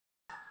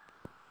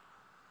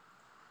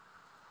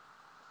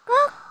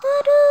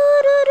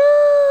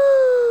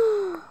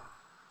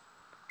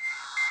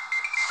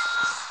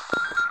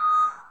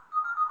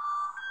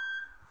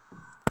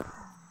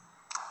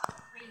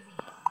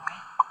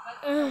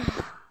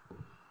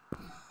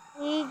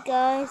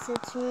guys,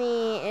 it's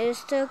me,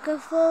 Istoka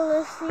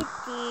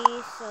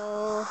Felicity.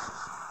 So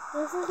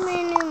this is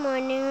my new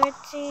morning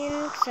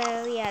routine.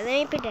 So yeah, let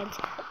me pretend.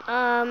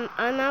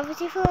 I'm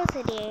obviously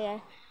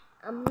Felicity.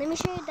 Let me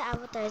show you the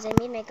avatars. I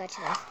made my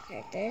gacha life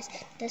characters.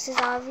 This is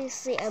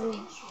obviously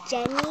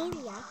Jenny,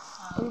 yeah,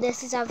 and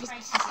this is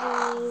obviously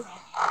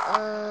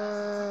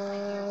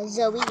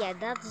Zoe. Yeah,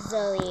 that's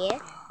Zoe.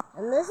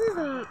 And this is,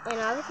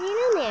 and obviously you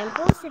know me, I'm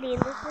Felicity,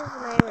 and this is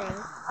my ring.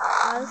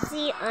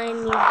 Obviously, I'm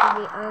usually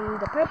on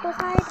the purple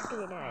side, because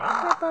you know I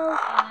like purple.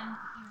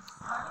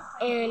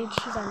 And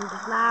she's on the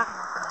black.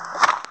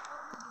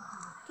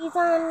 She's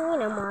on,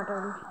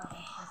 modern.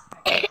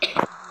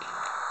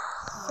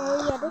 So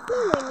yeah, this is my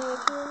morning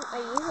routine. I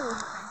usually.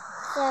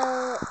 So,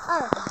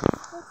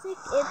 looks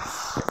like it's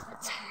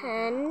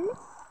 10.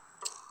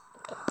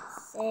 Okay,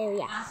 so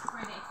yeah.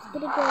 I'm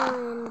gonna go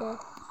and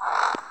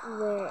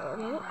wear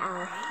my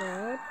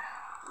outfit.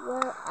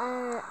 Well,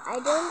 I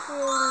don't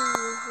really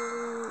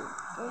usually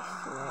just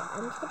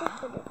I'm just gonna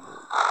put it.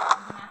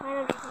 I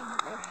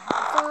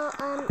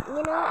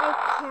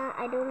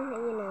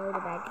don't,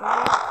 the bag.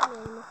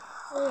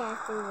 So I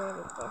have to wear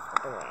like this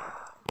with the wear.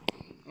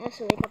 I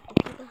also wake up the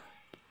people.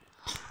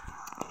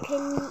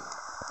 Can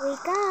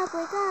wake up,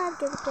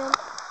 give a jump.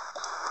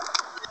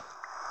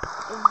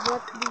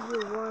 What do you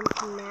want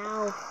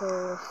now,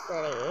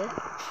 Felicity?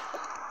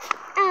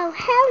 Oh,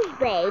 how's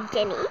babe,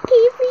 Jenny? Can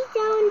you please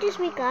don't just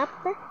wake up?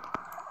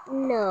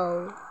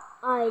 No,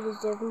 I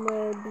deserve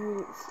more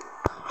beans.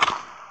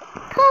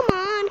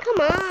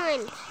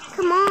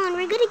 Come on,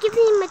 we're gonna give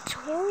him a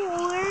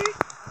tour.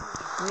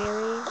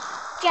 Really?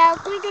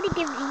 Joke, we're gonna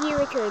give you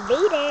a tour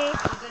later.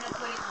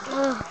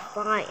 Oh,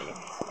 fine.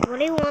 What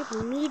do you want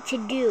me to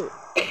do?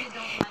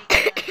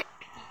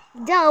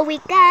 Go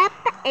wake up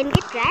and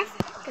get dressed,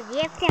 because we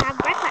have to have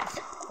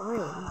breakfast.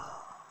 Fine.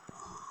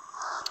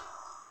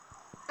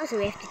 Also,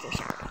 we have to take a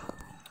shower.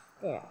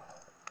 There.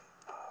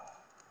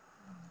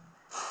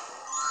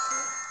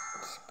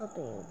 It's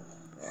good.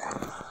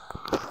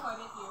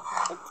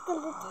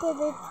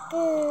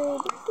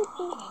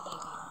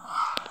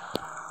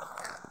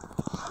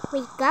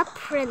 Wake up,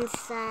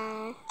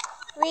 princess.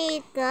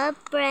 Wake up,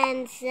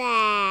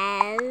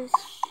 princess.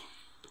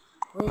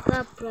 Wake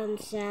up,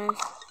 princess.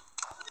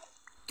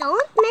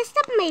 Don't mess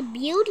up my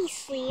beauty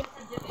sleep.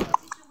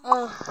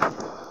 Oh,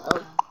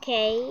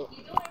 okay.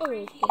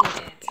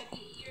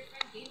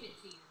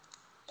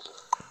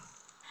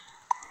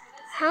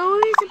 How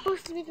are we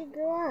supposed to make a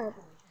girl up?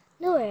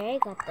 No way, I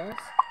got this.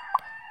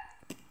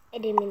 I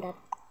didn't mean that.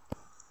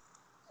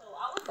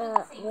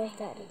 Where's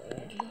that?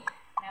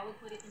 I would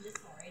put it in the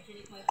storage, and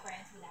if my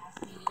friends would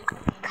ask me to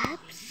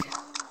Cups.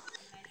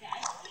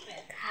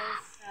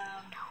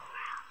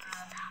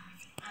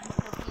 I'm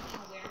still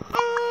thinking where.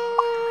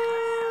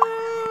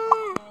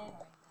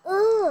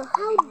 Oh,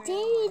 how dare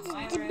you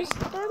to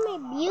disturb my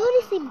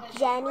beauty sleep,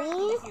 Jenny?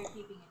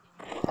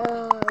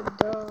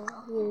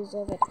 You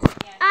deserve it.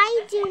 I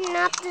do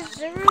not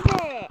deserve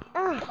it.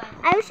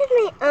 I wish I had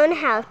my own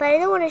house, but I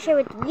don't want to share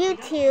with you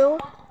two.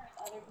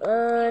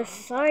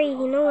 Sorry,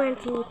 we're on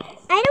TV.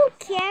 I don't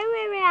care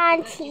where we're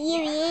on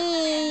TV.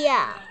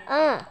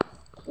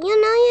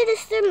 You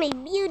disturb my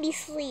beauty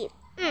sleep.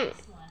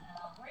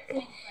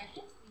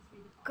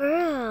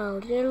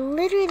 Girl, you're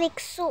literally like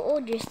so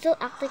old. You still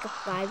act like a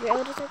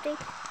 5-year-old or something.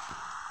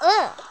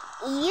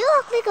 You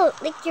act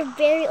like you're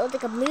very old,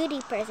 like a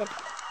moody person.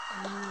 I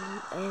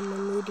am a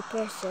moody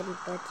person,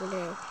 but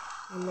I'm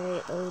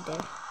very older.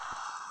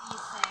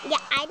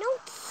 Yeah, I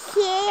don't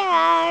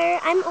care.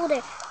 I'm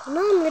older. I'm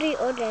literally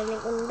older. I'm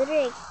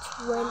literally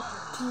like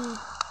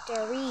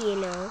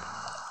 23,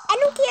 I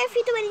don't care if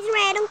you're 23.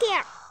 I don't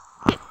care.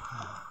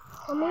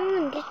 Come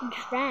on, get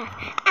dressed.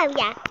 Oh,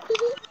 yeah.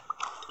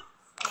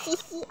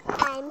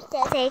 I'm so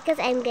excited because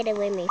I'm going to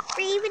wear my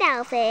favorite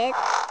outfit.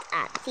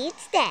 See,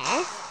 it's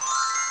this.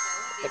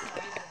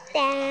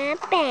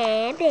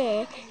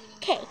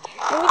 Okay,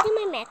 let me do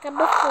my makeup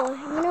before.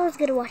 Who's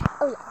going to watch.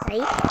 Oh, yeah,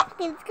 right?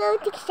 Okay, let's go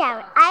take a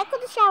shower. I go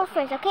to the shower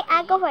first, okay?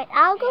 I'll go first.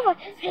 I'll go first.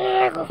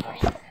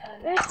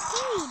 Okay,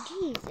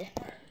 jeez.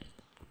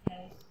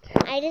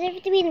 I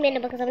deserve to be in the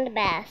middle because I'm the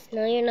best.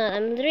 No, you're not.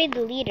 I'm literally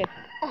the leader.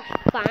 Oh,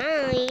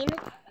 fine.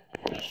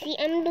 See,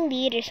 I'm the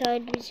leader, so I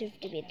deserve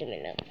to be in the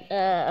middle.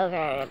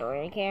 Okay, I don't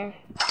really care.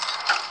 I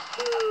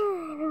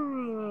don't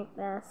really like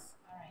this.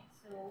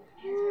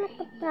 Look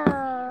at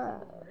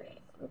that.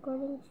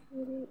 According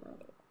to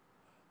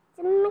the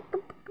skip.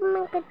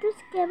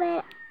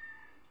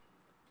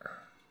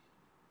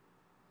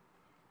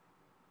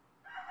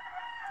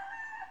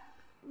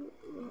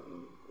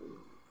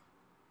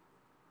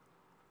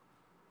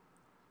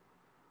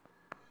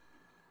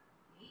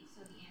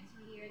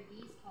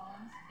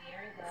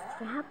 If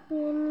you're happy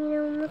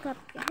and look up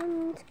your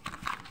hands.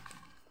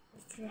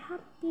 If you're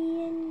happy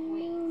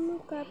and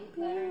look up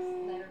your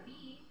hands.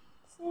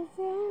 If you're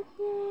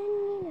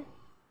happy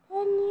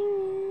and you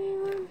really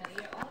want.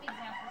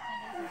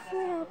 If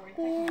you're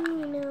happy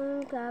and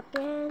look up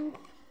your hands.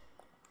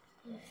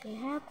 If you're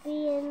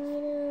happy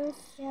and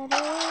shut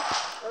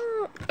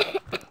up.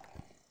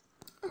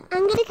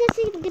 I'm gonna Somebody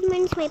can say good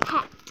morning to my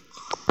pet.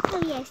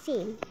 Oh yeah,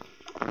 same.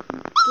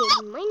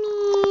 Good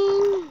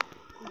morning.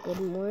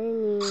 Good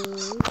morning.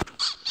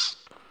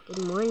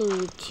 Good morning,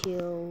 you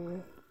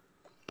two.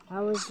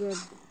 How was your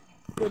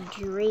good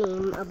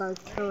dream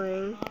about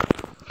touring?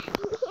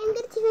 I'm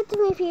gonna take you to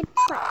my favorite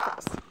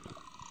spot first.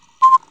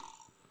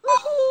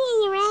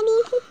 You ready?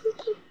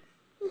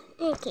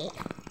 Okay.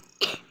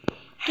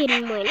 Good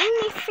morning,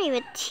 my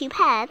favorite two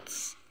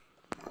pets.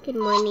 Good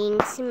morning,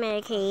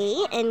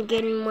 Smirky, and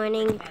good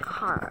morning,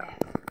 Carly.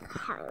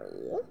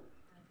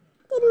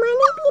 Good morning,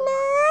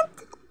 Peanut.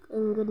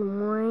 And good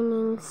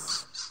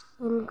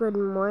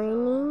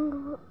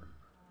morning,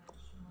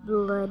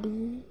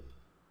 Bloody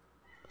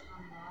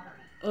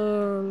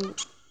and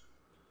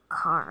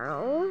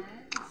Carl.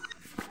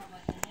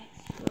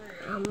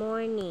 Good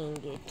morning,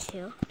 you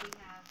two.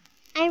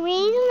 I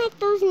really don't like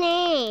those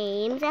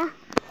names.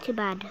 Too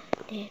bad.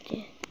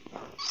 Okay.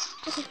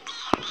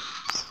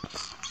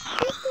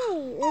 Okay,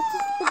 let's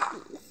just put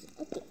these.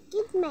 Okay,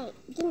 give me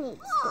this.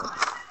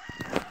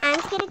 I'm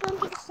just gonna go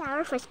and take a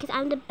shower first because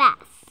I'm the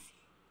best.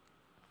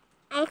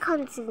 I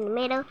can't see the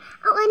tomato.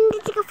 Oh, I need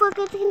to take a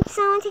photo. Can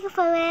someone take a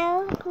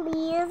photo,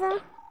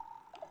 please?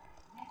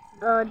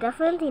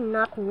 Definitely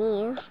not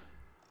me.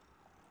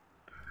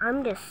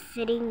 I'm just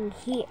sitting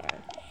here.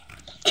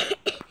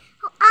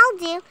 Oh, I'll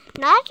do.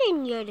 Not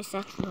in your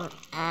deception.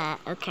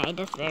 Okay,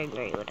 that's very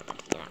rude. What about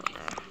to get out there?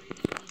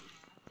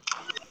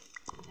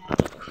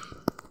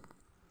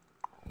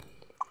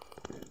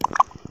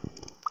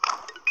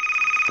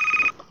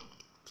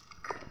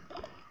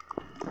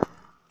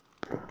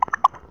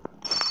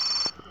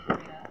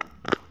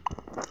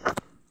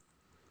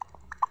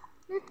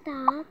 Not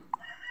that.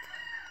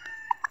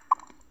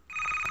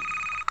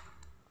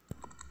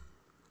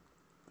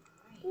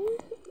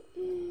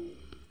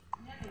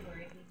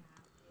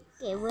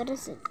 Okay, what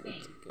is it?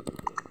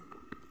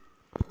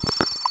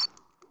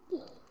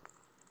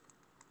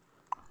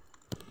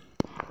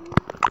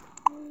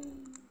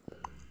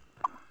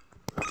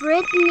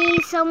 Brittany,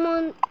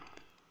 Zoe,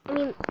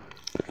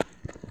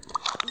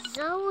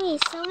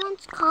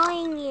 someone's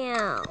calling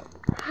you.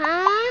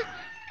 Huh?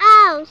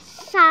 Oh,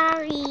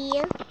 sorry.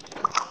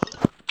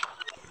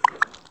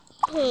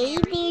 Hey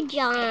there,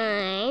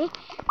 John.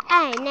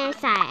 Oh, no,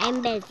 sorry,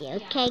 I'm busy.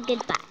 Okay,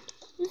 goodbye.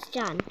 Who's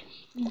John?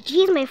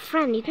 He's my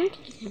friend. You don't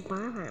think he's a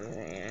boyfriend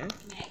there.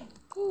 Hey,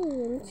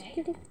 I'm just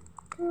gonna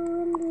go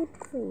and wait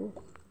for you.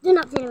 Do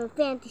not sit in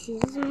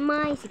fantasies. This is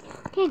my seat.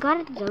 Okay,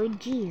 got it, Zoe.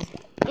 Jeez.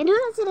 And do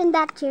not sit in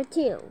that chair,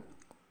 too.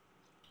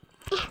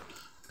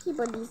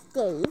 People these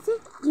days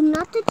do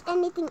not touch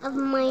anything of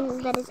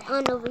mine that is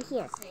on over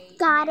here.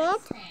 Got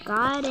it?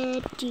 Got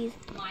it. Jeez.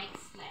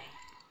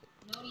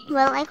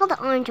 Well, I call the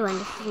orange one.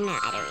 No,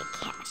 I don't really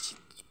care.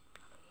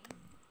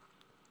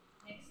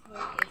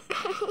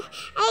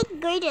 I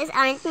gorgeous,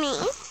 aren't me?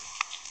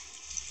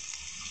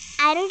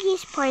 I don't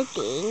use poor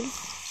things.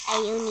 I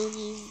only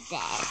use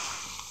this.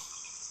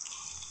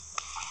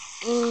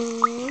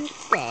 And this.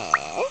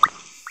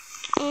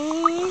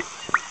 And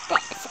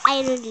this.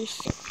 I don't use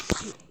so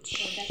much.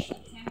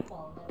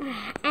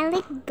 I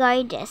look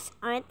gorgeous,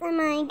 aren't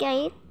I,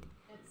 guys?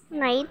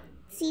 Right?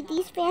 See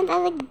these fans? I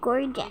look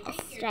gorgeous,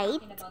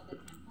 right?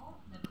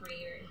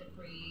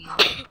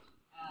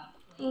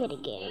 I'm gonna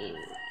get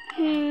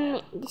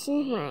this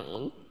is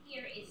mine.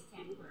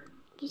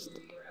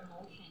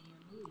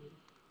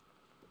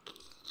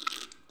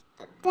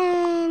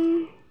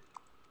 Then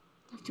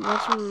have to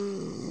watch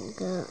him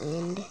go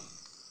and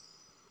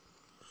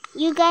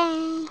you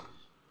guys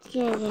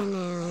get in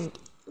and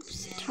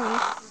try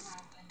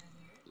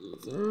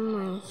using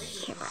my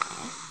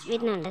hairbrush.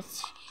 Wait, no,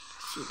 that's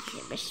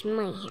hairbrush.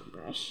 My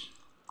hairbrush.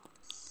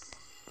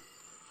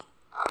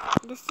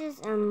 This is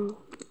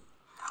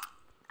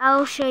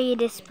I'll show you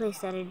this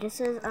place later. This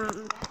is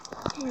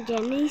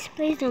Jenny's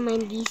place. Don't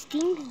mind these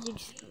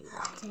things.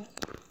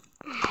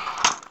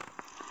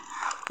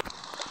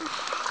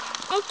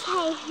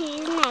 Okay,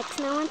 who's next?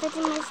 No one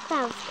touching my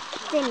stuff,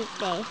 didn't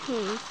they?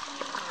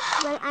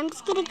 Well, I'm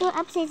just gonna go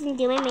upstairs and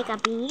do my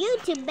makeup. And you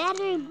two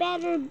better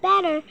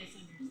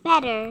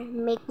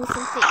make me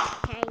some food,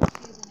 okay?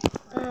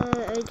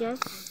 I guess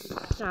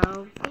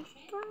so.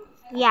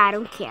 Yeah, I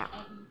don't care.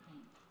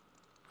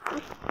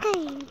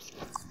 Okay,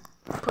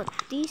 put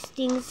these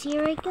things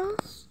here, I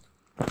guess.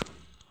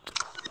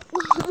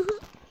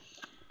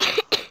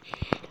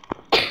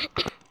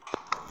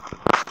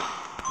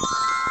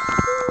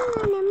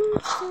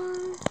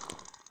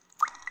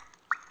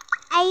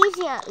 I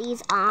usually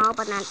use all,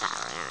 but not that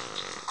one.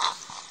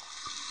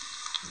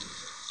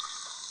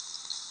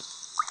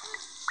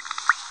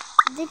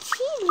 Did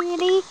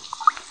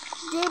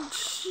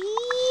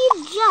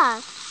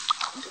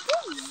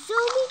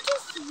Zoe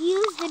just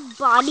use the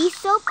body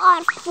soap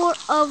on 4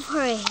 of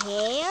her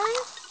hair?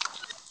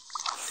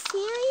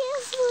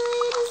 Seriously?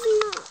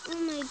 Oh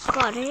my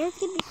god, I have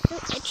to be so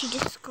itchy to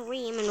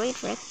scream and wait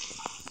for it.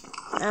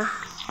 I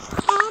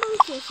don't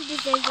care, she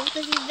deserves it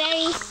because she's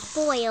very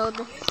spoiled.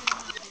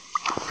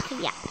 So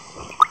yeah.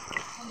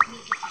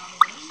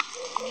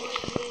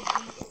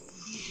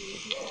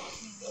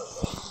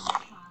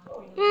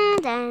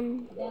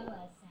 I'm done.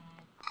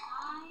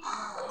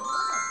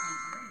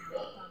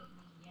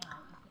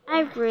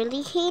 I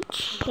really hate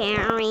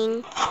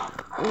sharing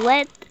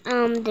what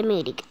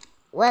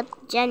what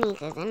Jenny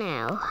doesn't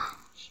know.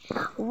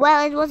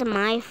 Well, it wasn't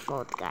my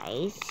fault,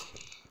 guys.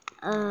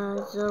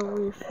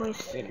 Zoe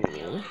forced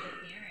me.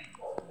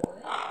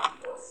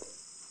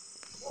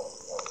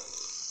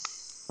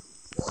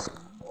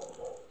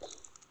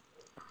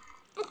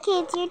 Okay,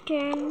 it's your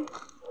turn.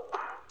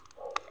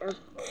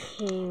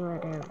 Okay,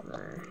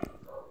 whatever.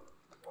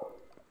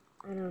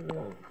 I don't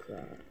really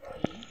care.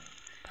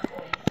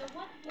 So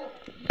what would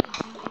you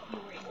do if you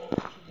were in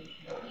this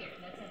situation here?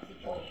 Let's have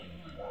situation 1.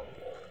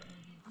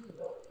 What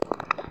would you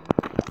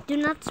do? Do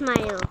not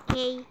smile,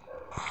 okay?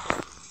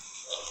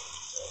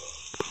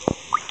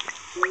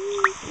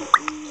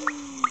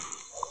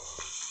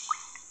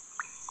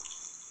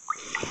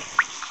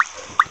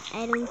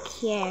 I don't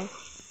care.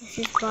 If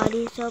his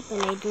body's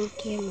open, I don't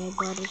care. My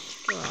body's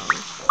strong.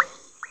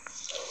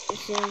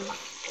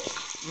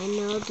 I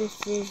know this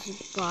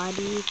is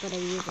body, but I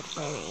use it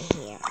for my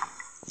hair.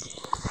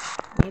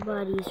 My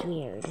body's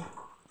weird.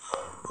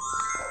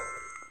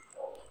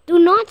 Do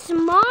not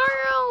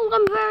smile!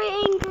 I'm very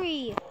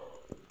angry.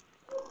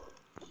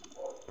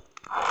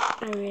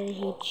 I really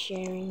hate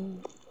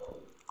sharing.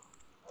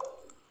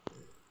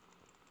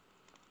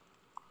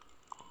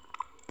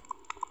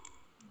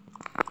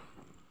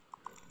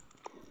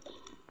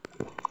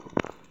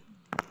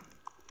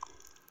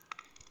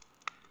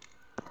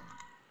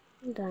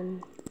 I'm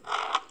done.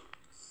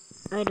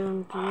 I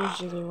don't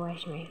usually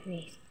wash my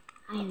face.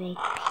 I like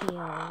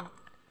peel.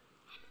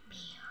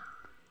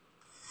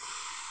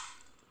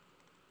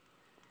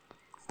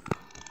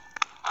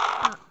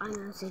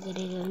 I'm also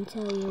gonna go and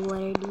tell you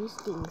what are these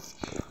things.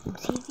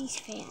 See these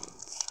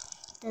fans?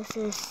 This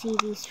is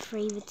Stevie's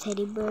favorite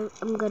teddy bear.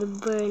 I'm gonna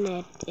burn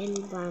it in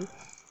the bomb.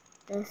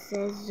 This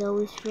says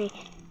Zoe's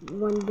favorite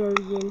 1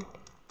 billion,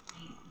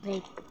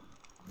 like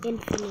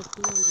infinite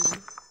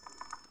money.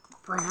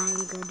 But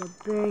I'm gonna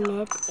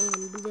burn it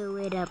and blow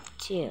it up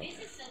too,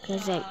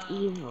 cause I'm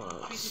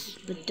evil.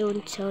 But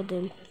don't tell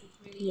them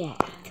yet.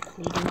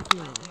 They don't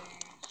know.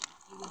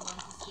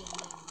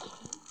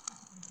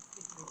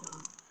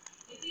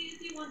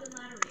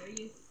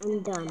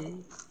 I'm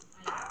done.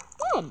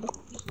 Good.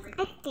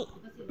 Okay.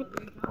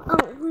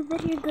 Oh, we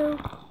better go.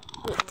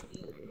 Wait.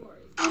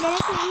 I'm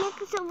gonna make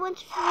someone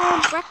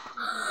for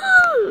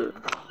breakfast.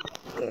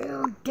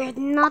 You did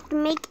not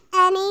make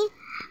any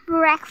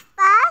breakfast.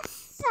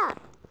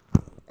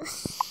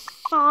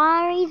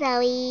 Sorry,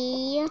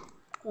 Zoe.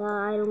 Yeah,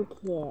 I don't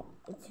care.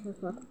 It's her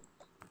fault.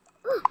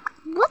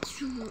 What's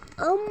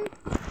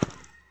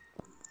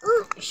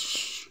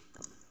shh.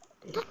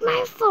 Not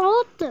my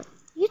fault.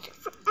 You took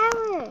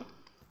forever.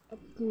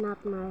 It's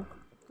not my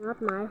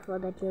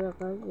fault that you look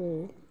like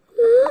me.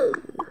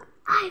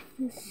 I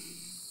feel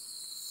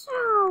so.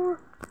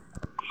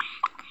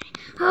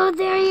 Oh,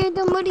 there you're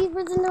the moody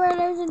person in the world.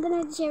 I was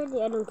gonna share with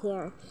you. I don't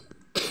care.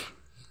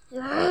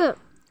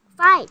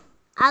 Fine.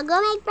 I'll go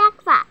make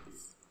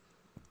breakfast.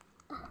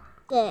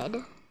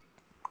 Good.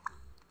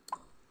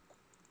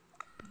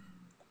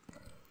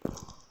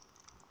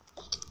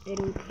 I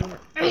don't care.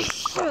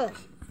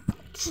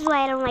 This is why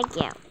I don't like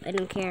you. I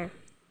don't care.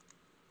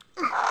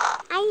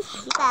 I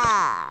hate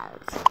that.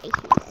 I hate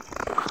this.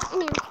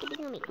 And I'm just gonna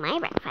go make my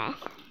breakfast.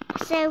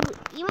 So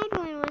you might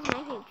wonder what's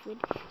my favorite food.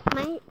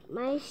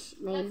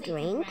 My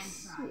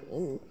drinks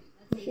and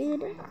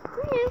food.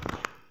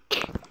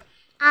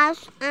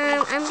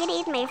 I'm gonna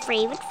eat my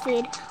favorite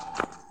food.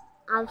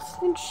 I'll have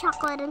some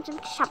chocolate and some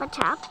Chupa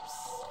Chups.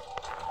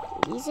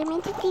 These are my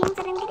two things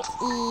that I'm gonna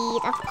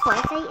eat. Of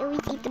course, I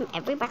always eat them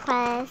every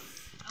breakfast.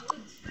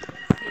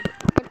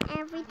 And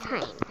every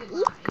time.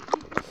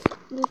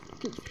 This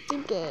tastes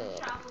good.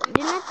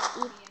 Do not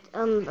eat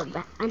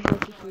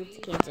unhealthy foods,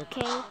 kids,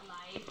 okay?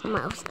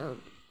 Mouse.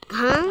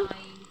 Huh?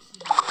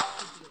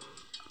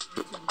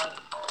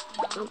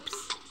 Oops.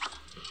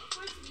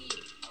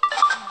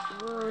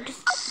 Whoa,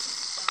 just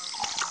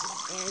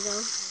there you go.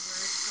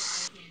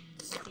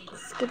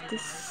 Skip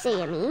this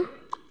Sammy.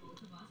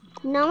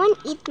 No one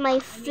eat my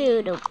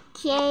food,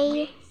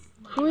 okay?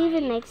 Who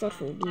even makes a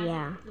food?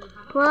 Yeah.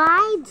 Well,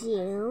 I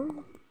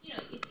do.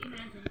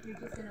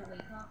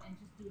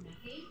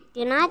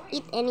 Do not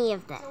eat any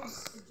of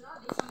this.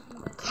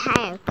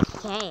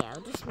 Okay,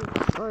 I'll just make the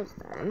clothes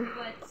then.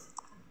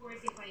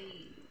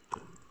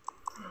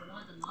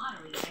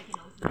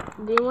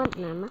 Do you want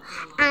normal?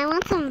 I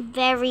want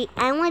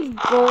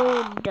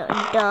gold,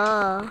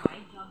 duh.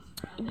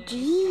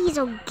 Jeez,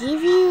 I'll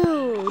give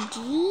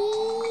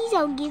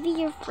you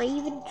your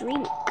favorite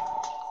drink.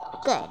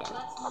 Good.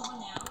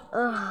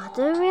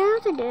 Do we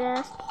have to do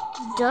this?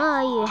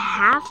 Duh, you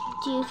have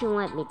to if you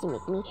want me to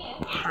make me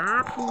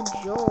happy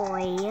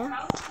joy.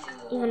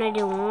 Even I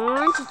didn't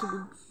want it to be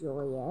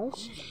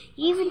joyous.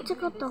 You even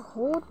took out the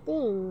whole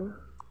thing.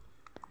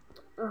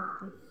 I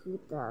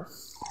hate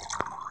this.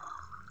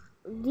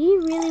 Do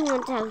you really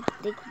want to have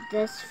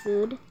this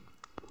food?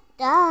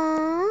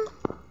 Duh.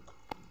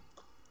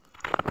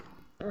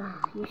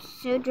 You're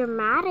so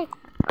dramatic.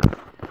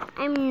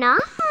 I'm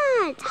not.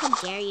 How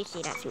dare you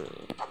say that to me?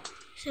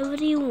 So what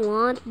do you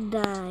want,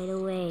 by the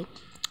way?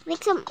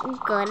 Like some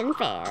golden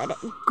food.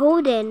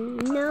 Golden?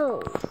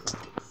 No.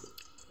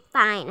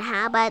 Fine.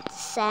 How about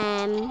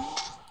some?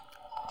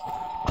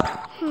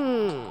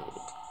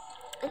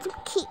 It's a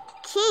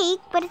cake,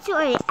 but it's too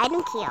early. I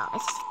don't care.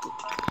 It's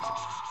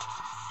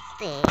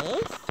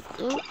this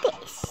and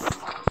this.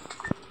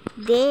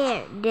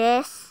 There.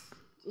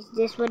 Is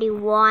this what you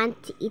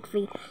want to eat for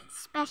your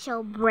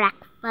special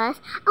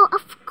breakfast? Oh,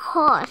 of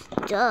course.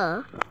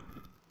 Duh.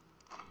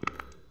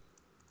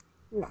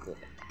 Nothing.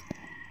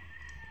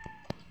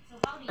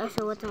 Oh,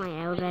 so what's on my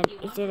outlet?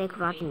 Is it like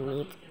rotten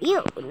meat?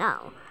 Ew,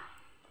 no.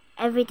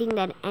 Anything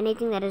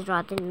that is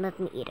rotten, let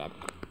me eat it.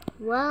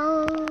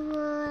 Well,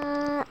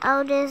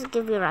 I'll just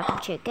give you rotten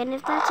chicken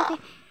if that's okay.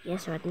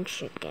 Yes, rotten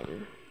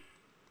chicken.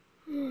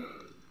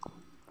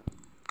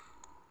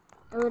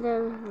 Oh,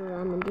 there's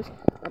lemon juice.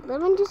 But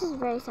lemon juice is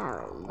very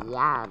sour.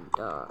 Yeah,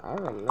 duh.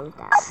 Everyone knows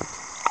that.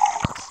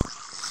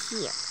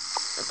 Here.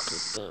 Okay,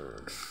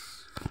 thanks.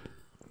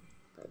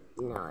 But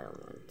no, I don't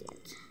want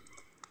it.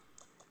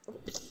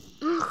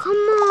 Oh, come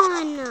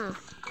on!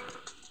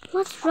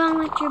 What's wrong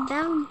with your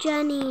bag,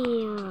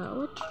 Jenny?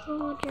 What's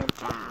wrong with your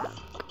bag?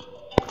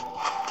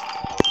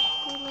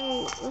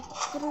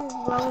 What's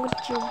wrong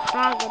with your bag? I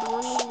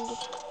don't even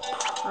get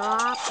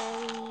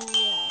properly.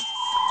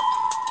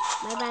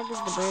 My bag is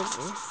the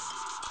burger.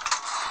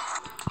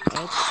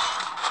 Okay.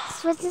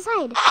 Switch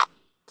aside.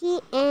 Okay,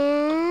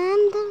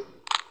 and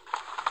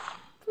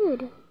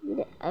food.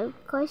 Of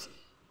course,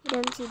 you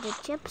don't see the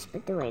chips,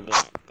 but the way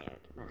they're there.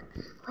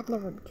 Would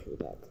never be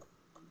treated.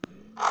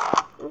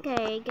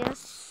 Okay, I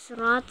guess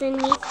rotten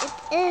meat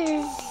it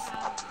is.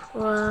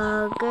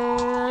 Well,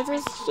 girls, a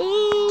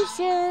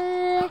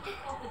station.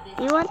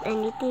 You want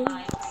anything?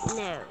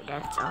 No,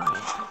 that's all I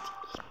want to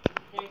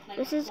eat.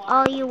 This is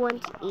all you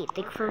want to eat,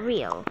 like for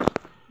real.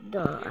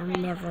 Duh, I'm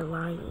never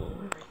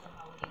lying.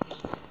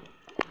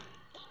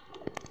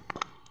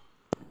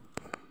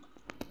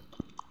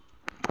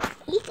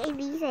 At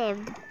least I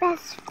have the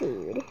best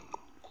food.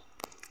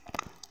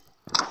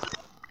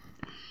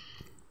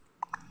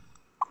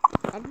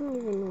 I don't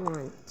even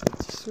want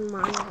to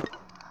smile.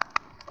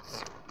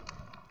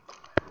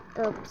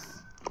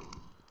 Oops.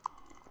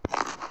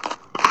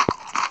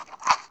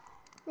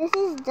 This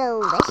is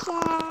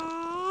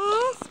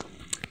delicious.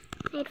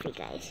 Wait for you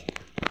guys.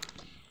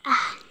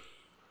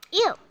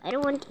 Ew, I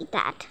don't want to eat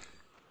that.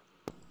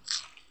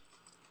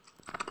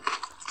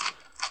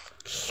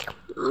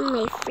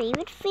 My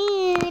favorite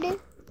food.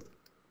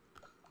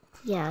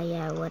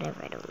 Yeah,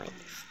 whatever. I don't like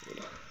this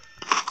food.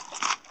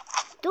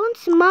 Don't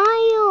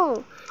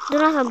smile. Do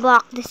not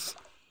block this.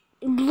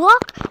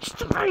 Block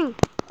string.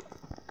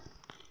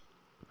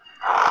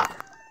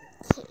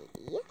 Okay.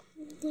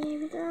 There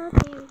we go.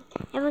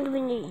 Everyone's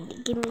going to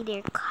give me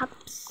their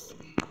cups.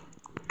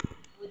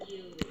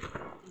 You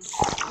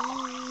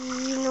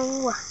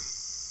know.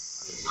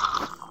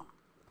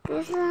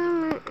 This is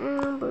my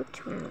elbow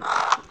twirl.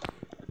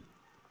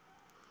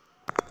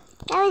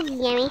 That was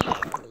yummy.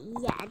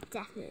 Yeah,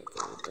 definitely it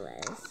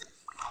was.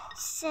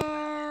 So,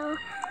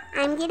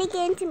 I'm gonna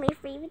get into my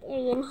favorite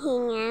area and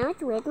hang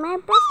out with my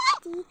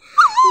bestie.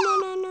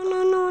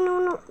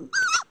 No.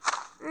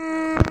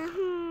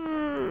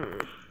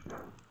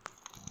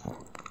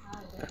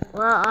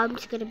 Well, I'm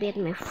just gonna be at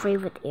my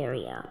favorite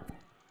area.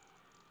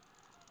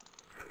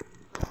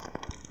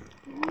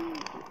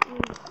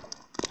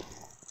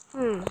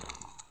 I'm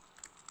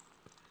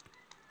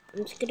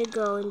just gonna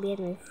go and be at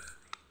my.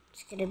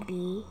 Just gonna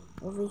be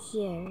over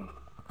here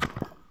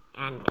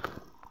and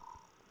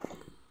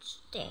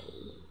stay.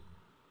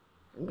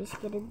 I'm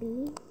just gonna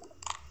be.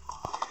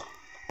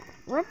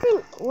 What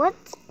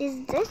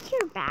is this?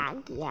 Your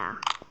bag? Yeah.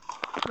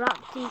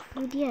 Brought the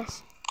food.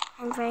 Yes.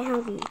 I'm very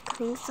hungry.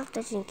 Clean stuff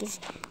just in case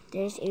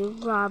there's a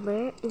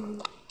robber.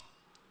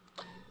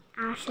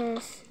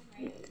 Ashes,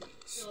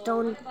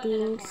 stone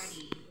things.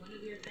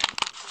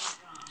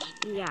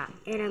 Yeah,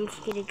 and I'm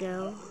just gonna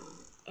go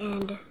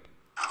and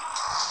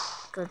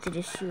go to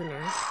the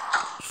Suna.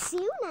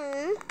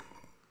 Suna?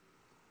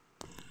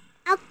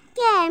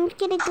 Okay, I'm just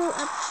gonna go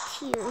up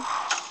to.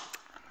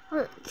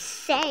 Well,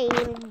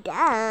 same,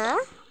 duh.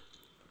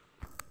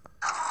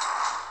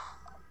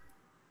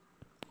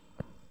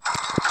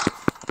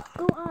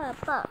 Go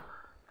up.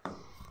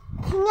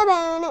 Think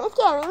about it, it's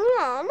going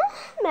on.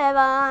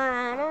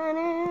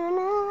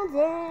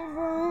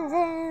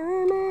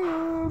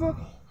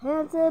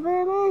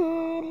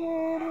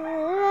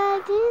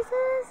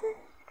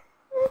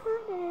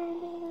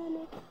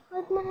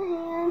 With my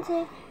hands,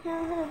 let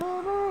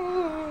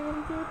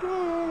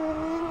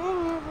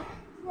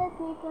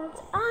me touch.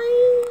 I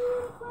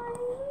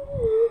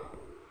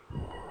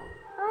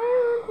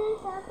want to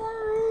stop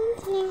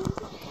dancing.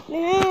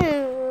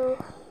 No,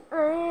 I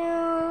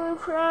am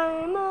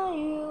crying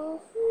my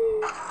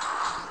feet.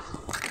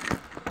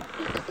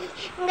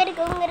 I'm gonna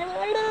go.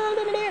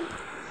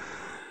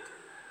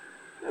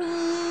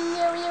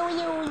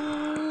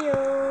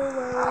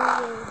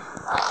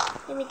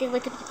 Let me do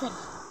what to do.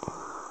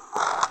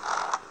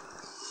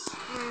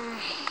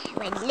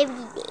 one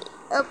lovely day.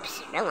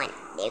 Oops, wrong one.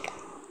 There you go.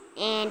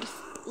 And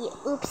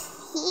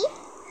oopsie.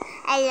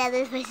 I love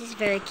this place. It's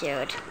very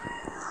cute.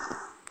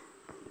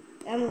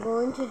 I'm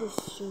going to the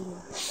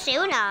Suna.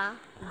 Suna?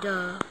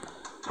 Duh.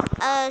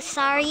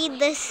 Sorry,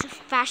 this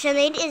fashion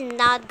lady is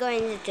not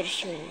going to the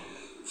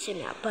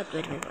Suna. But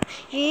wait.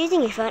 You're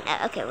using your phone?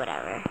 Okay,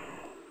 whatever.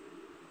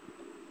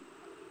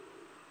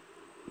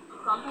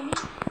 Company?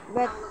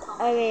 But,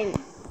 I mean,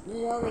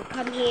 Zoe,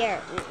 come here.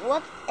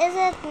 What is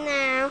it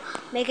now?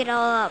 Make it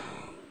all up.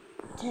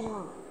 Turn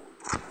on.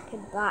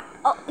 Goodbye.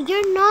 Oh,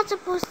 you're not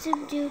supposed to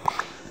do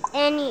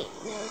any.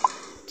 No,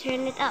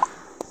 turn it up.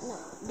 No,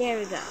 there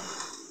we go.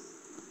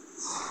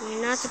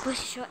 You're not supposed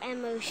to show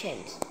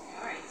emotions.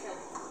 Alright, so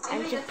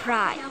I'm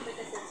surprised. now because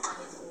this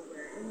time is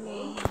over.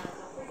 Okay?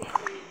 Don't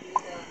forget to review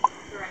the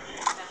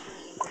correction,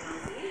 especially in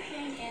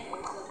pronunciation and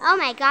also. Oh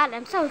my god,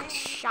 I'm so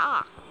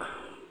shocked.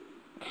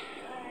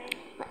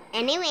 But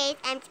anyways,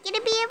 I'm just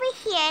gonna be over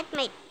here at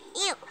my.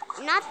 Ew,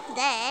 not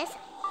this.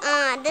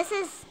 This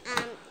is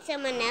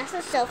someone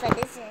else's sofa.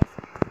 This is.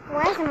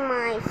 Where's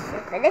my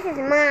sofa? This is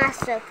my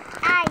sofa.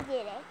 I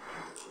did it.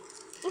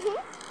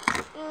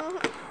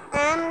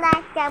 I'm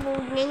like double.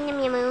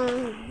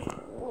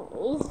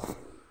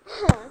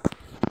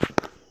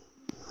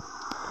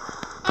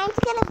 I'm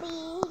just gonna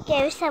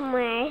go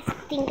somewhere.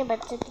 Think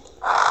about something.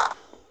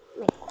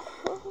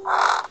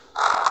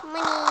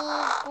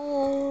 Money,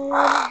 food,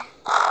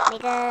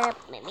 makeup,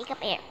 my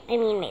makeup air. I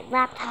mean my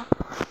laptop.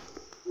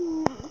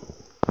 I'm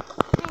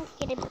just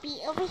gonna be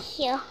over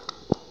here.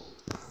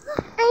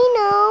 I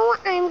know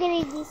I'm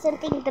gonna do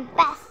something the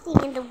best thing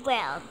in the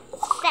world.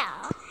 So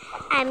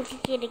I'm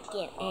just gonna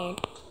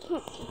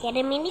get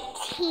a mini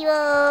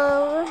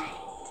table.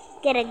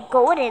 Get a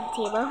golden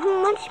table.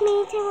 How much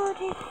mini table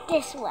is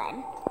this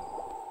one?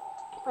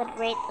 Put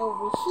right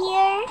over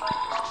here.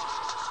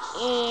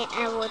 And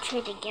I will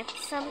try to get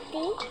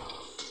something.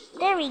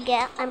 There we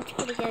go. I'm just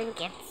gonna go and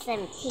get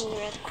something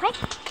real quick.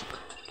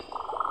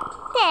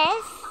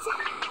 This.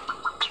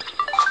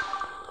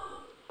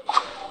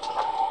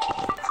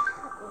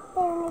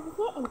 Over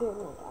here and do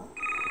makeup.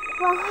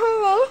 Well,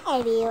 hello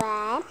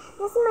everyone.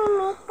 This is my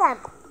makeup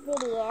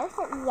video.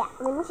 So yeah,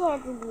 let me show you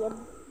to be a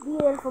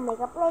beautiful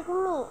makeup like me.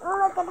 Oh,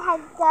 look at how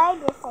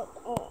gorgeous I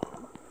am.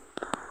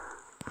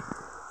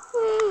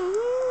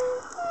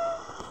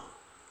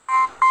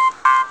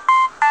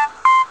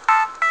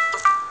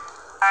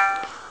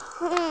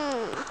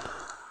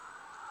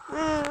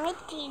 What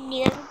do you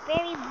do? I'm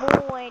very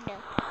bored.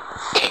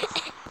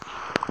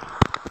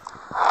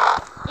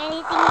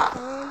 Anything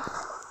fun?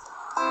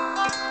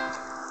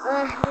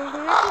 There's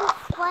nothing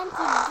fun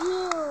to do.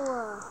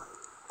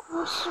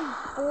 I'm so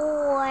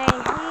bored.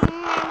 I'm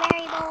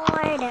very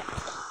bored.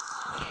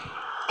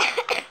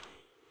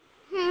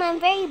 I'm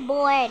very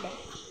bored.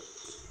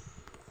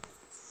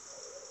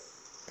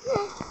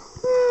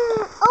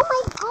 Oh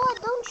my god,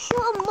 don't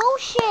show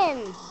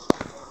emotions.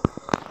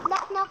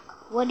 Knock, knock.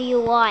 What do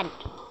you want?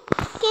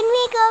 Can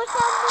we go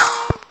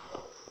somewhere?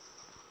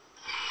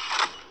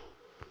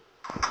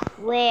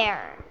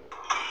 Where?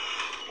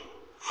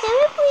 Can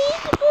we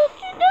please go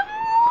to the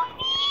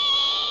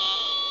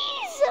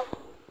movies?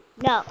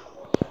 No.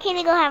 Can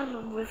we go have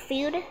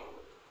food?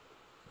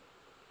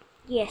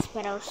 Yes,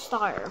 but I'll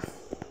starve.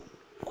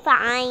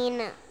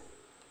 Fine.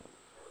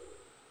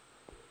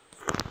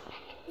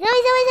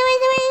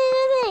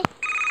 Zoe.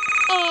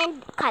 And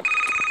cut.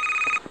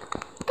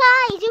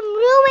 Guys, you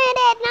ruined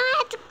it. Now I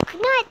have to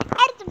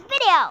edit the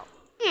video.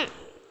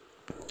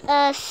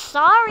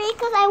 Sorry,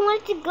 because I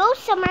wanted to go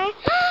somewhere.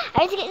 I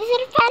was going to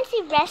a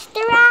fancy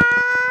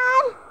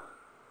restaurant.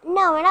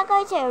 No, we're not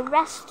going to a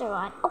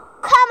restaurant. Oh,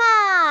 come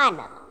on.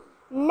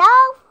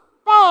 No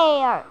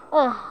fair.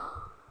 Ugh.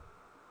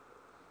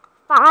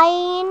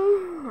 Fine.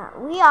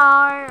 We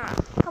are.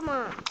 Come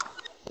on.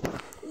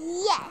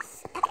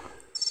 Yes. Okay.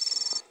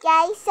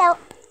 Guys, so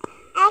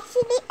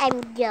actually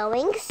I'm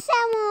going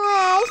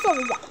somewhere. So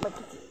yeah, look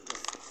at this.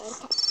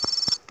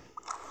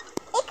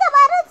 Hey, come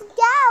on, let's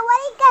go. What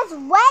are you guys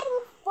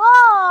waiting for?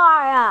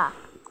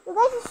 You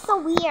guys are so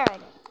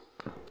weird.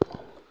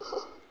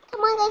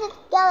 Come on,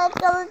 guys,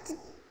 let's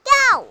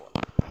go.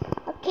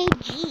 Okay,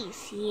 jeez.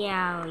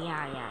 Yeah,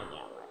 whatever.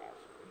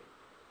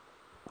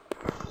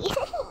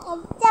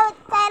 I'm so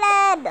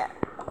excited.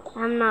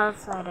 I'm not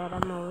excited.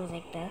 I'm always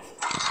like this.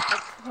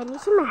 Can you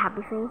see my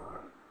happy face?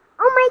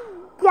 Oh my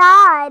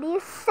god,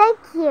 you're so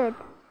cute.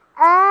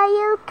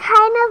 You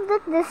kind of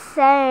look the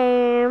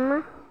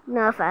same.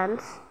 No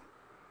offense.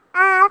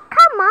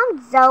 Come on,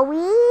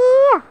 Zoe.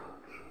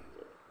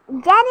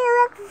 Jenny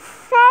looks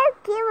so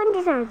cute when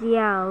she says,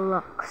 yeah,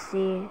 look,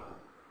 see.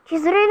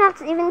 She's literally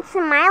not even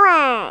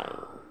smiling.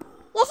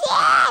 Yes, she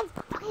is.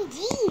 Okay,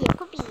 gee,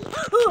 puppy.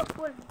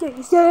 What did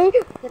you say?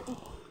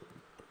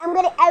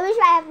 I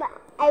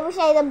wish I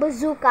had a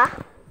bazooka.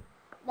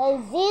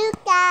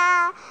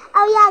 Bazooka!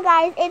 Oh yeah,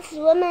 guys, it's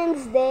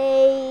Women's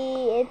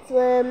Day.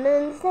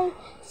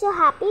 So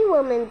happy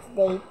Women's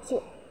Day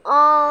to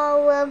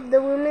all of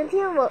the women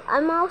here. Well,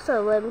 I'm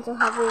also a woman, so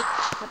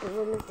happy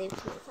Women's Day to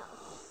myself.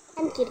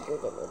 I'm gonna go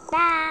get my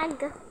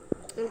bag.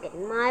 I'm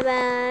getting my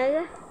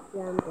bag.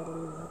 Yeah, I'm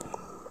getting mine.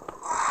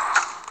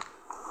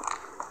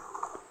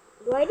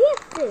 Do I need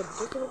food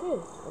just in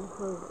case? I'm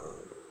hungry.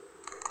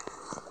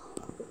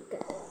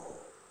 Okay.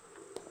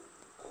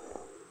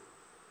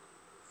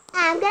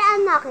 I'm gonna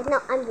unlock it. No,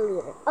 I'm the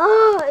leader.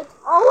 Oh, it's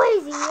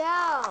always you.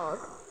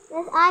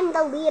 Yes, I'm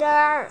the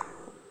leader.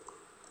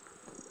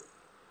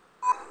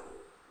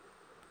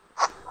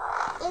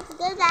 It's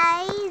good,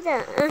 guys.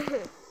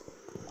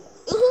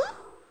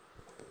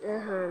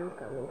 I'm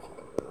coming to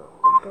the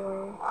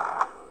door.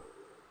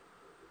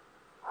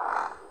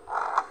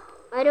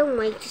 I don't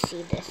like to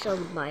see this, so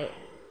bye.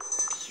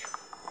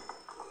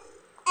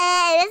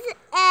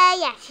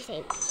 Yeah, she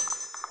saved me.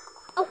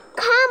 Oh,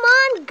 come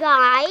on,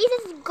 guys.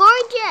 It's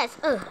gorgeous.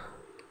 Ugh.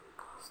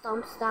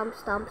 Stomp, stomp,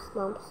 stomp,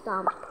 stomp,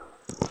 stomp.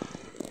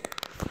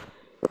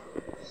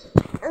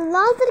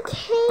 Lots of the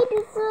cage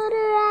is sort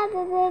of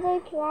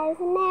tries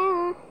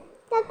now.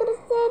 Stuck to the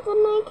stairs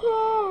and I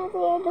can't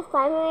see to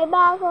find my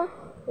back.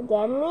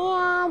 Get me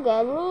out, and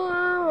bear me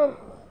out.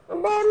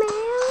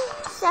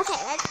 Okay,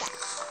 let's go.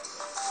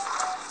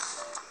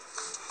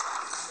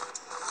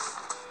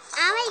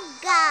 Oh my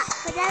god,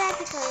 but that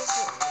episode is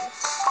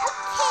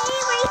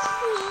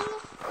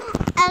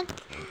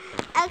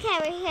okay,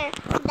 we're here.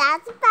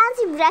 That's a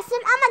fancy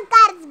restaurant. Oh my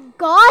god, it's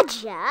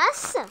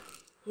gorgeous.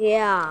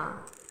 Yeah,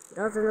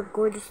 doesn't look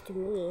gorgeous to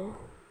me.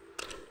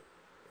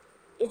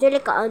 Is it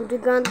like an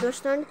underground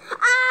restaurant?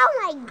 Oh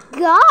my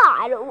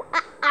god, an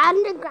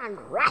underground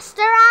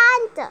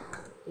restaurant?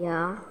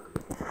 Yeah.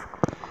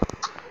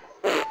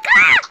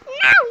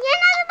 No,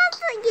 you're not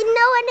supposed to.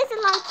 No one is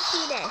allowed to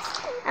see this.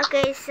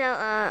 Okay, so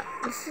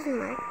this is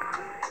my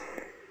car.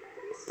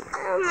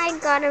 Oh my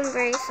god, I'm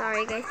very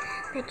sorry, guys,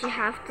 that you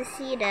have to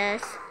see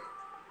this.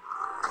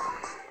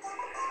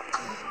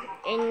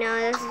 I know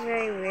this is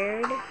very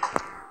weird,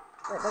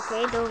 but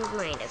okay, don't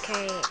mind.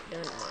 Okay,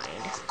 don't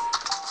mind.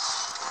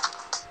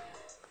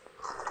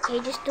 Okay,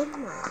 just don't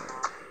mind.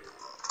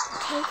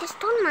 Okay, just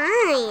don't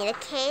mind.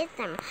 Okay,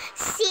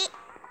 see,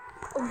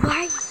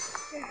 why?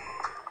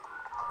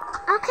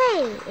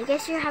 Okay, I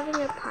guess you're having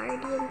a party.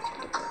 I'm just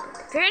gonna go.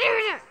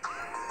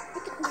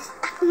 Just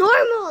act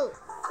normal.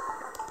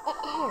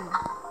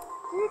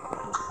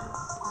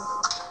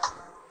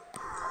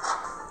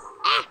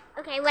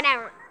 Okay,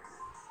 whatever.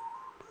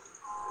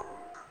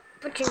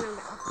 Put your normal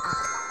outfit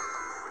on.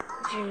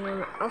 Put your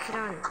normal outfit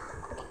on.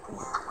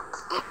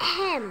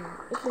 Okay.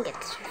 You can get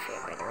this for free,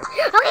 by the way.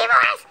 Okay,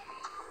 boys.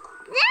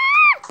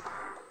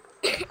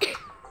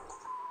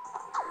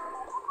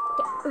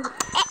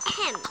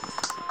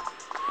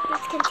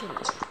 Let's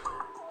continue.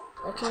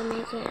 Let you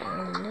make it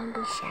on. Don't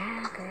be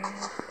shy, girl.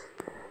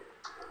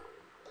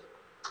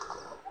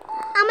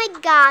 Oh my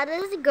god,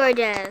 this is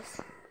gorgeous.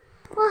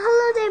 Well,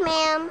 hello there,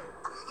 ma'am.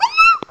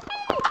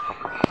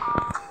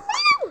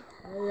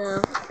 Hello.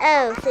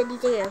 Oh, so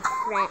these are your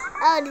friends.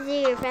 Oh, these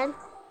are your friends?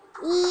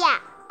 Yeah,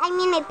 I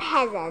mean my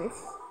peasants.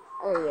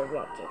 Oh, you're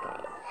rich,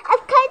 okay. Of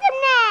course I'm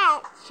not.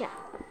 Sure.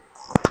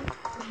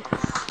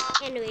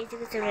 Anyways, you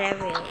can say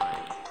whatever you want.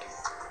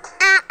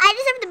 I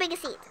just have the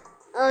biggest seat.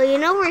 Oh, you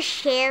know we're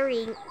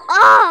sharing.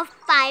 Oh,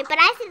 fine, but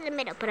I sit in the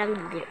middle, but I'm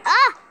the leader.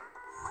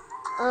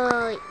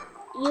 Oh,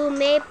 you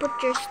may put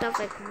your stuff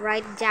like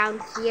right down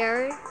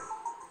here.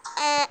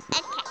 Okay.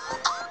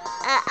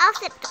 I'll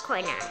sit at the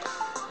corner.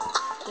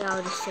 Yeah,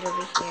 I'll just sit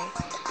over here.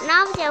 And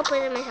obviously I'll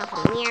put myself in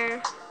the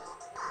mirror.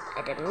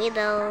 At the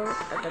middle.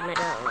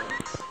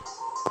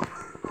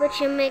 But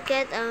you make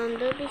it, don't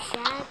be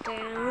shy, girl.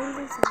 Don't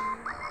be shy.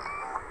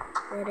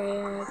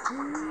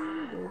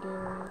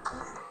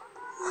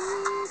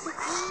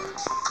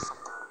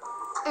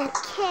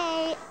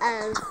 Okay,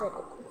 I'll sit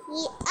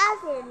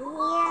in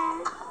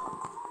here.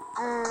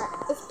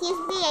 Excuse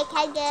me, I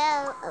can't go.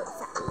 Oh,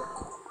 sorry.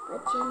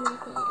 But you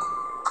make it,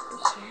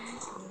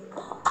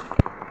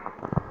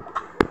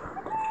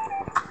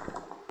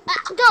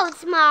 don't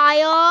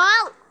smile.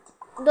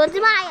 Don't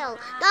smile.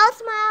 Don't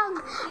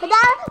smile.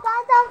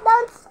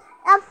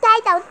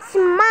 Don't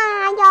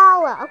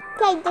smile.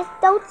 Okay, just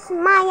don't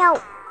smile.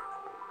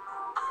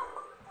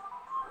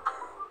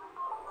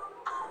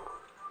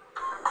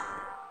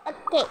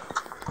 Okay.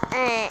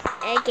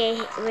 Okay,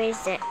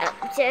 where's it?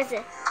 Okay.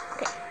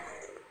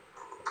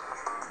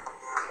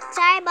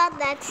 Sorry about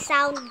that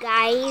sound,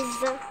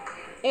 guys.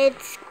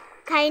 It's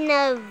kind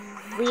of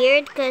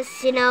weird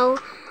because, you know,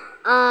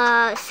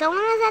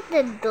 someone was at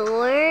the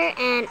door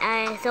and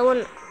my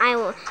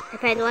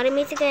friend wanted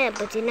me to get it,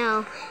 but you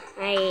know,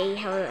 I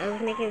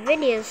was making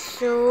videos,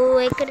 so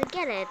I couldn't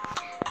get it.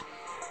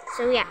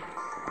 So yeah.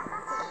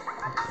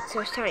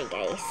 So sorry,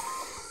 guys,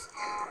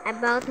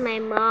 about my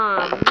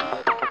mom.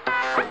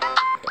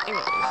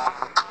 Anyway.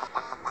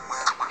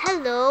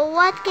 Hello,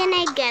 what can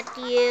I get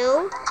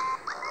you?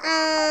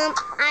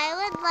 I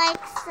would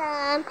like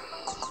some.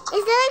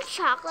 Is there like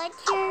chocolate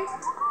here?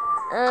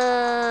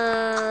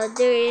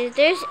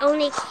 There's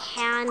only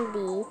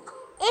candy.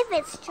 If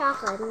it's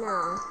chocolate,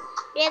 no.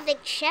 We have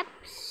like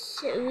chips.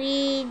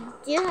 We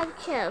do have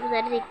chips.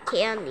 That's like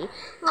candy.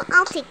 Well,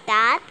 I'll take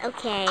that.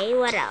 Okay,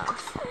 what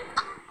else?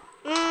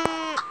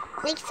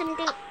 Make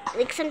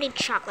something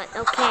chocolate.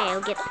 Okay,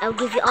 I'll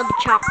give you all the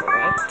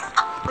chocolate.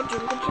 What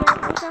drink would you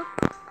like also?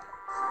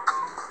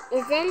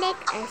 Is there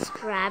like a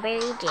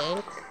strawberry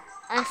drink?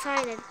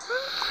 Sorry, then.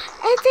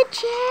 It's a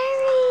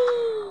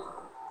cherry!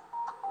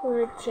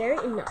 Oh, a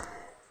cherry? No.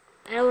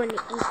 I don't want to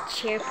eat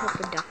cherry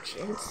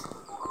productions.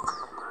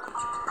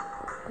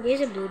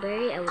 Here's a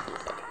blueberry, I would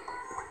eat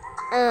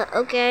it.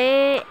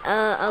 Okay,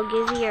 I'll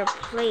give you your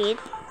plate.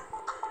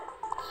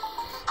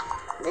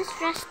 This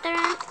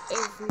restaurant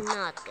is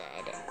not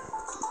good.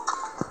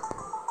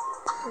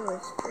 So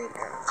it's pretty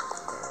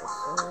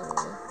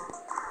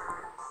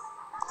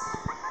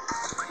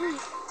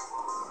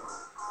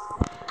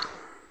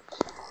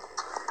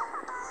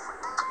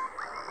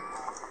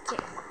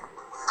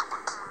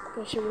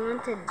Okay, she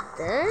wanted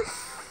this,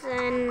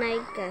 and I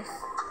guess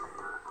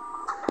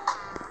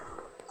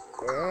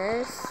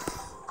this.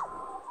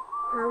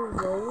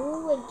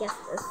 Hello, I guess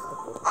this is the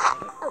food.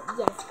 Oh,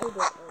 yes, I did.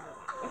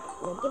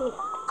 No, give me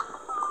that.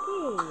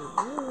 Okay,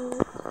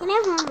 can I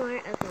have one more?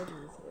 Okay,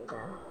 please, here we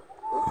go.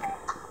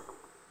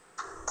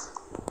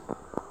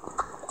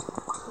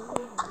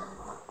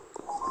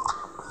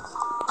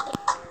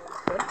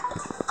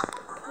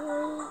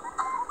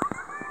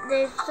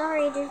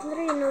 Sorry, there's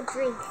literally no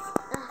drinks.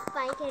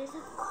 Fine, can I just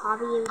have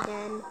coffee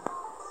then?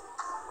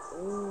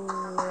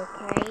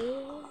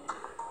 Okay.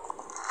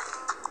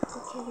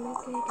 Okay,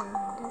 make it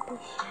don't be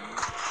shy.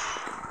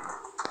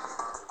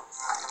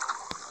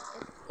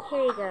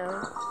 Here you go.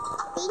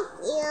 Thank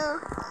you.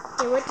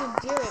 Okay, what did you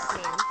do it,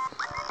 ma'am?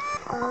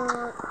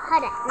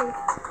 Hold on.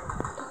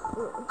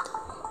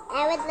 I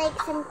would like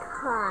some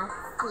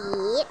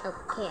coffee.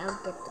 Okay, I'll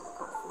get the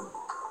coffee.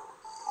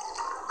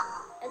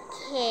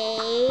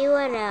 Okay,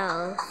 what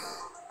else?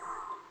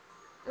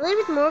 A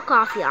little bit more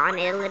coffee on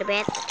it, a little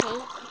bit, okay?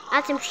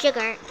 Add some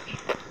sugar.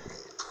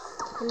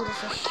 And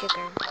this is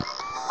sugar.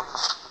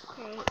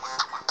 Okay.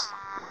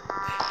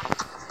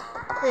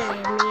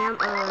 Okay, ma'am,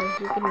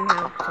 you can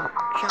have some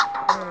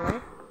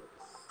chocolate.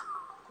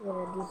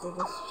 These are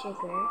just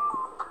sugar.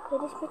 Okay,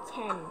 just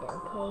pretend,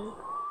 okay?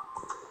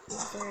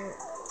 These are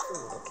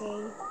food, okay?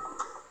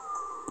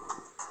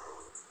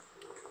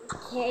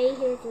 Okay,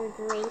 here's your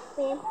drink,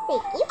 ma'am.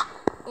 Thank you.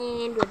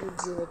 And what would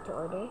you like to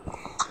order?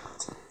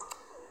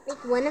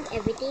 Like one of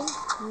everything?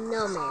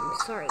 No, ma'am.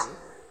 Sorry.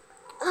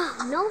 Oh,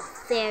 no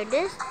fair.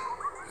 This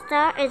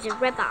star is a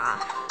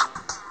ripoff.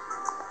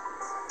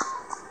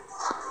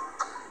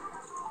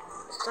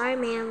 Sorry,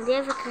 ma'am. Do you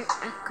have a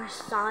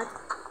croissant?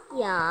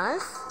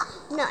 Yes.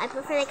 No, I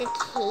prefer like a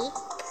cake.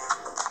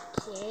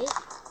 Okay.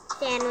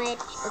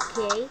 Sandwich.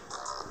 Okay.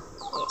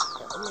 Oh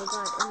my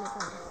god. Oh my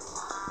god.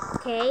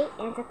 Okay.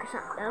 And it's a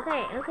croissant.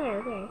 Okay.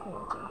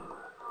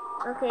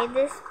 Okay,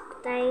 this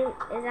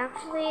is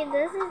actually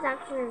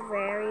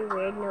very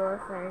weird. No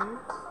offense.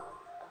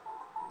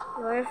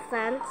 No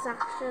offense,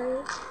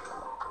 actually.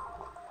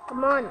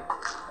 Come on.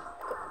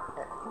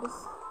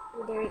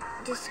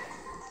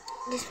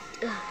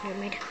 Never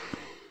mind.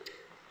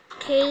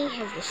 Okay,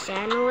 here's the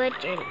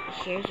sandwich, and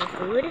here's your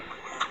food.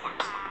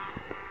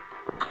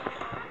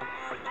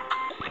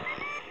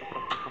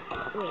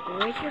 Wait,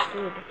 where's your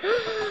food?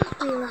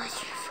 We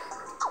lost your food.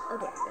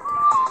 Okay.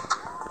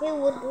 Okay,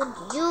 what would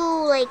you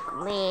like,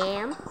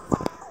 ma'am?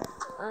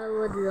 I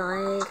would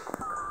like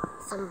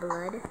some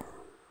blood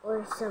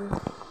or some,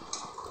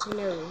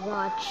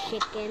 raw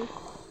chicken.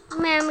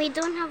 Ma'am, we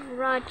don't have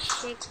raw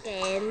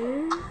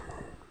chicken.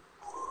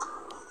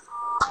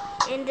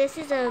 And this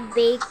is a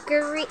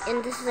bakery,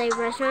 and this is a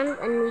restaurant,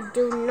 and we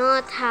do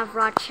not have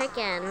raw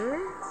chicken.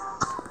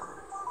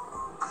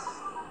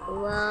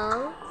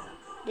 Well,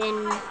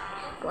 then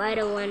I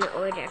don't want to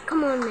order.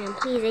 Come on, ma'am,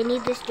 please. I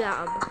need this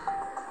job.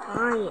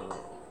 Fine.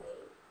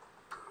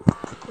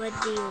 What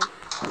do you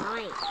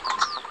like?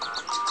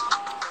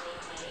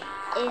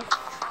 If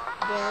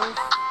there's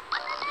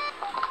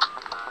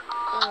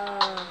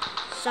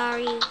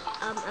sorry,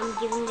 I'm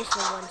giving this a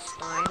 1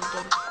 star.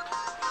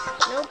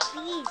 No,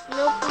 please,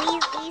 please.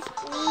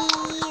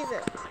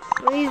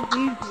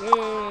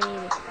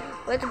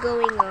 What's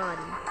going on?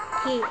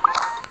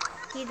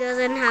 He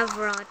doesn't have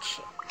raw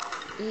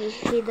chicken.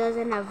 He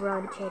doesn't have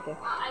raw chicken.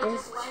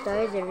 This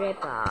star is a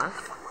ripoff.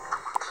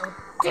 How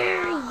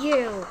dare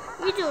you!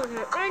 You don't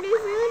have any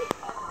food?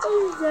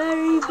 I'm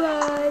sorry,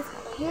 boss.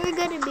 You're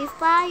gonna be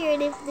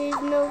fired if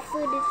there's no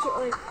food that you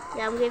order.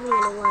 Yeah, I'm giving it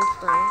a 1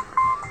 star.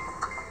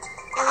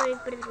 Everybody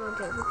put it on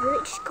there.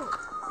 Really? Just go.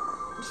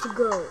 Just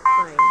go.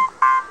 Fine.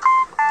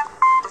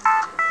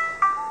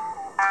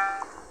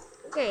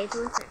 Okay, it's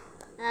 1 star.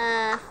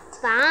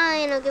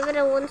 Fine. I'll give it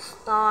a 1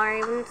 star.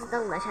 Even if it's a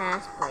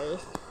delicious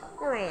place.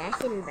 Don't worry, I've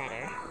seen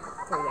better.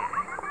 So yeah.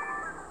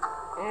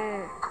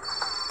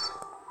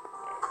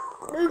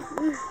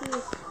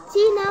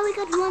 See, now we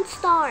got 1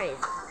 star.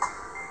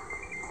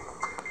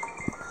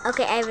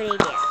 Okay, I have an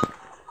idea.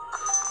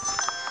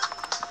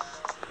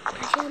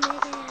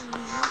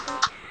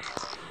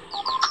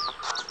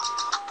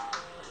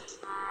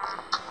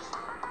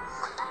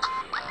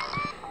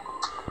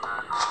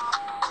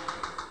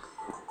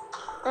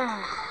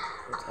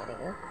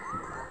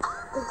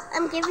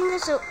 I'm giving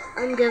this a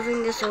I'm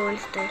giving this a 1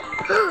 star.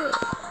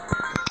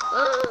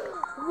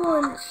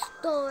 1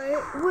 star.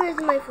 Where's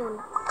my phone?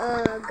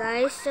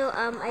 Guys, so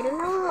I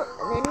don't know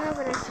what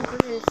I'm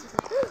supposed to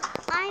say.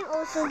 I'm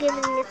also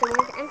giving this a 1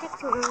 star. I'm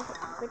texting him,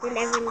 but then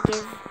everyone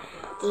gave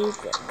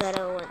got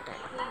a 1 star.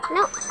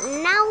 No,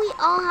 now we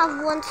all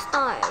have 1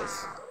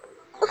 stars.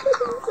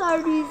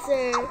 Sorry,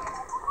 sir.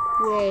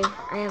 Yay,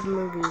 I have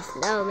movies.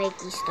 Now make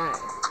these stars.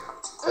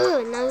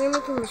 Now you're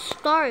making the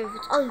stars.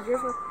 It's all your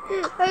fault.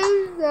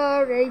 I'm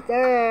sorry,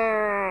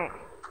 sir.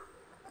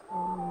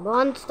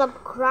 Don't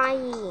stop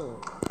crying.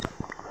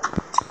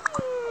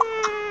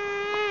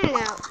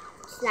 Now,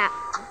 slap.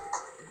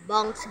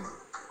 Bonk.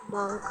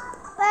 Bonk.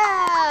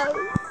 Wow.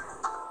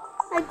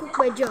 I quit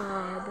my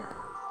job.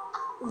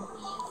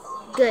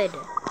 Good.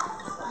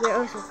 You're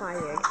also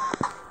fired.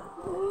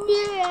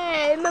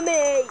 Yay,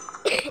 mommy.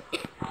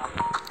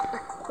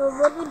 Well,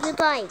 what would you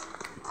like,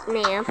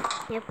 ma'am?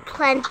 You have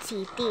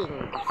plenty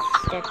things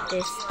that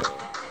there's still.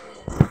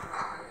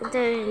 But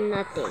there's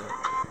nothing.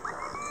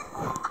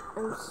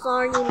 I'm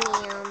sorry,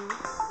 ma'am.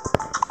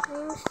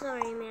 I'm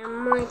sorry,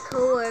 ma'am. My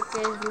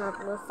coworker is not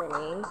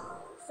listening.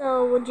 So,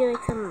 would you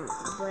like some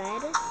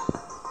bread?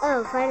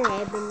 Oh, finally,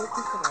 I've been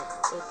looking for that.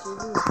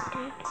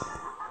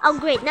 Oh,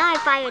 great. Now I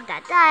fired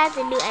that. Now I have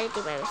to do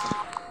anything by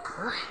myself.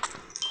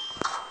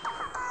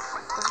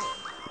 Fine.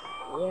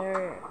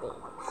 Here, things.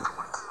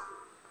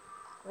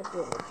 What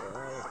would you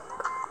like?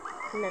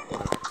 Nothing.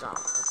 That's all.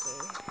 Okay.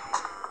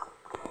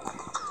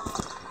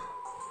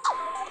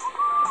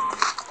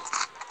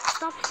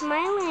 Stop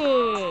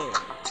smiling.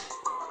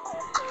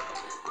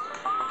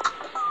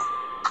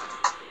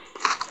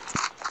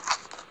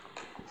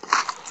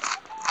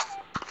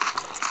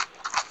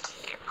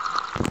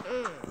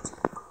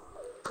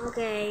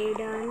 Okay, you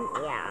done?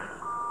 Yeah.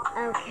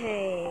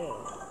 Okay.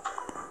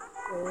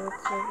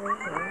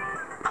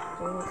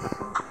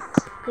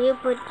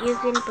 You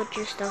can put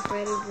your stuff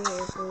right over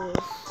here,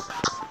 please.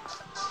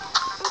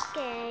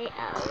 Okay.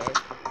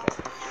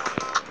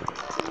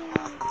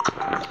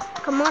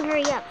 Come on,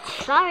 hurry up.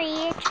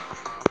 Sorry.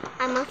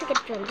 I'm also gonna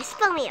film. Just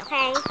film me,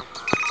 okay?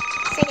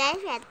 So guys,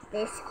 we have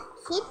this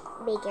Heat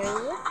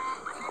Bakery.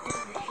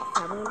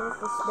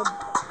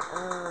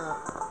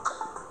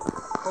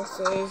 This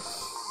is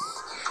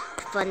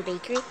Fun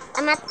Bakery.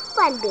 I'm at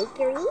Fun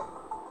Bakery.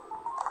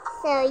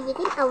 So you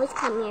can always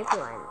come here if you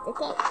want.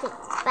 Okay,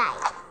 bye.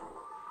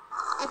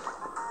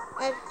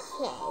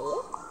 Okay.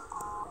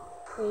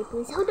 Okay,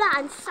 please hold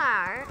on,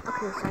 sir.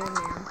 Okay, sorry,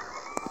 ma'am.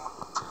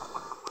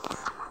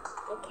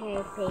 Okay,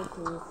 pay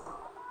please.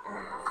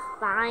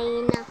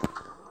 Fine.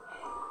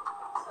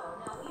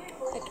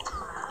 Okay.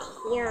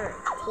 Here,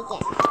 take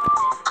it.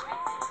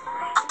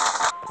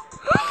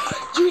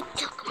 You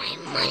took my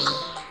money.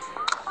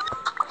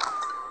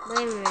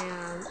 Bye,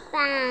 ma'am.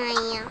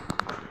 Bye.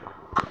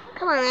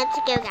 Come on, let's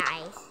go,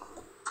 guys.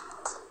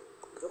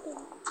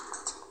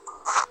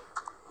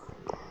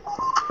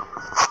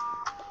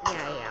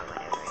 Yeah,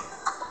 whatever.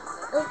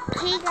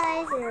 Okay,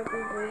 guys, I hope you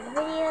enjoyed this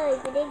video. If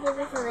you did, give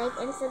us a like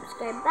and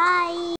subscribe. Bye.